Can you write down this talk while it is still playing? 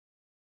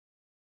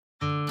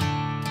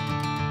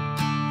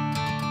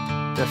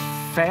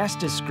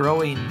fastest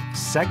growing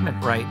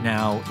segment right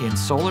now in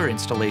solar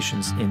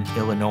installations in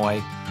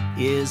Illinois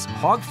is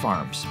hog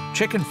farms,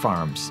 chicken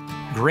farms,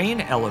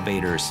 grain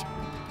elevators.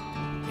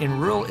 In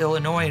rural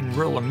Illinois and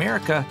rural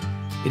America,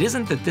 it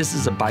isn't that this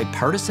is a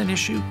bipartisan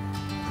issue.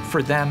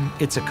 For them,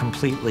 it's a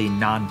completely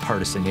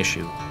nonpartisan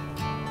issue.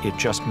 It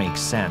just makes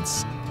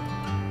sense.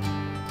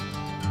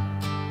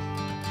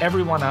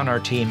 Everyone on our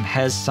team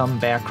has some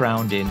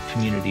background in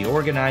community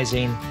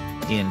organizing,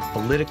 in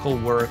political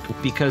work,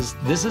 because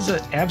this is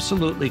an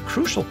absolutely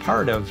crucial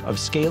part of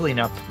scaling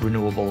up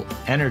renewable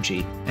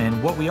energy.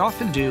 And what we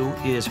often do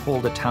is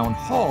hold a town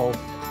hall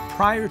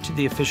prior to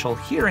the official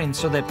hearing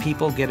so that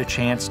people get a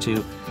chance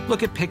to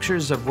look at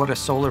pictures of what a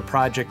solar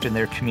project in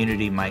their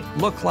community might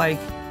look like,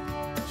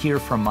 hear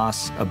from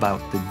us about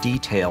the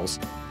details.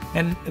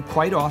 And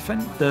quite often,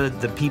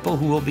 the people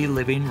who will be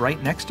living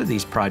right next to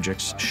these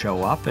projects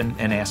show up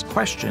and ask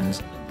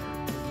questions.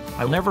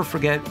 I'll never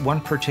forget one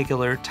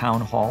particular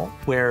town hall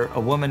where a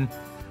woman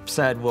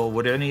said, well,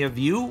 would any of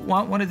you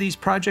want one of these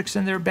projects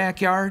in their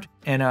backyard?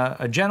 And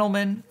a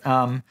gentleman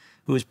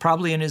who was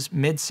probably in his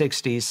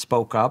mid-60s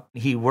spoke up.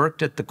 He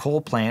worked at the coal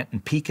plant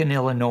in Pekin,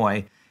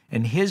 Illinois,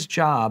 and his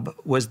job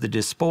was the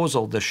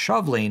disposal, the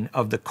shoveling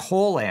of the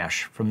coal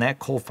ash from that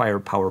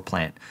coal-fired power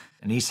plant.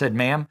 And he said,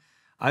 ma'am,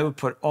 I would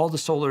put all the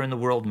solar in the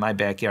world in my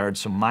backyard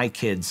so my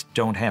kids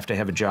don't have to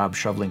have a job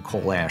shoveling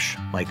coal ash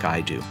like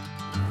I do.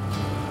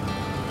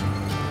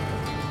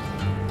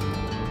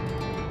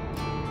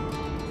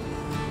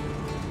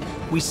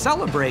 We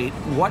celebrate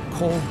what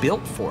coal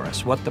built for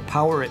us, what the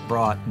power it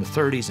brought in the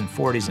 30s and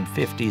 40s and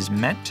 50s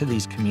meant to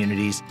these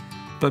communities,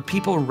 but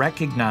people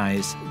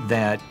recognize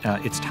that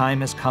its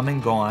time has come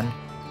and gone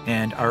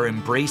and are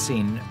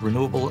embracing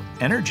renewable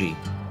energy.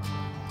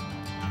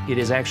 It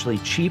is actually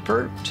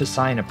cheaper to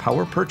sign a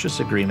power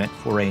purchase agreement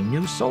for a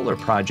new solar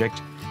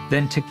project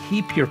than to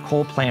keep your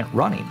coal plant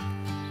running.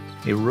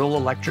 A rural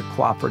electric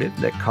cooperative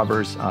that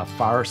covers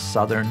far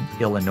southern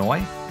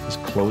Illinois is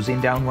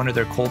closing down one of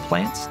their coal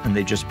plants, and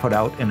they just put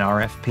out an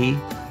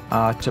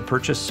RFP to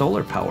purchase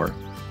solar power.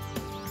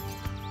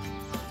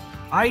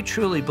 I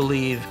truly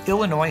believe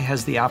Illinois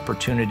has the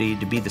opportunity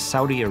to be the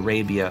Saudi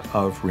Arabia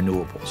of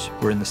renewables.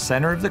 We're in the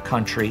center of the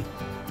country.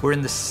 We're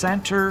in the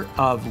center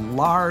of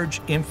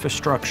large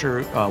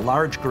infrastructure,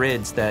 large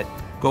grids that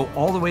go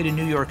all the way to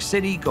New York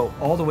City, go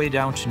all the way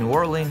down to New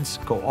Orleans,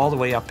 go all the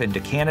way up into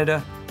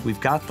Canada. We've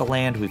got the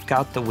land, we've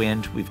got the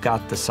wind, we've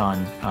got the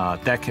sun.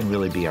 That can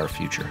really be our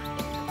future.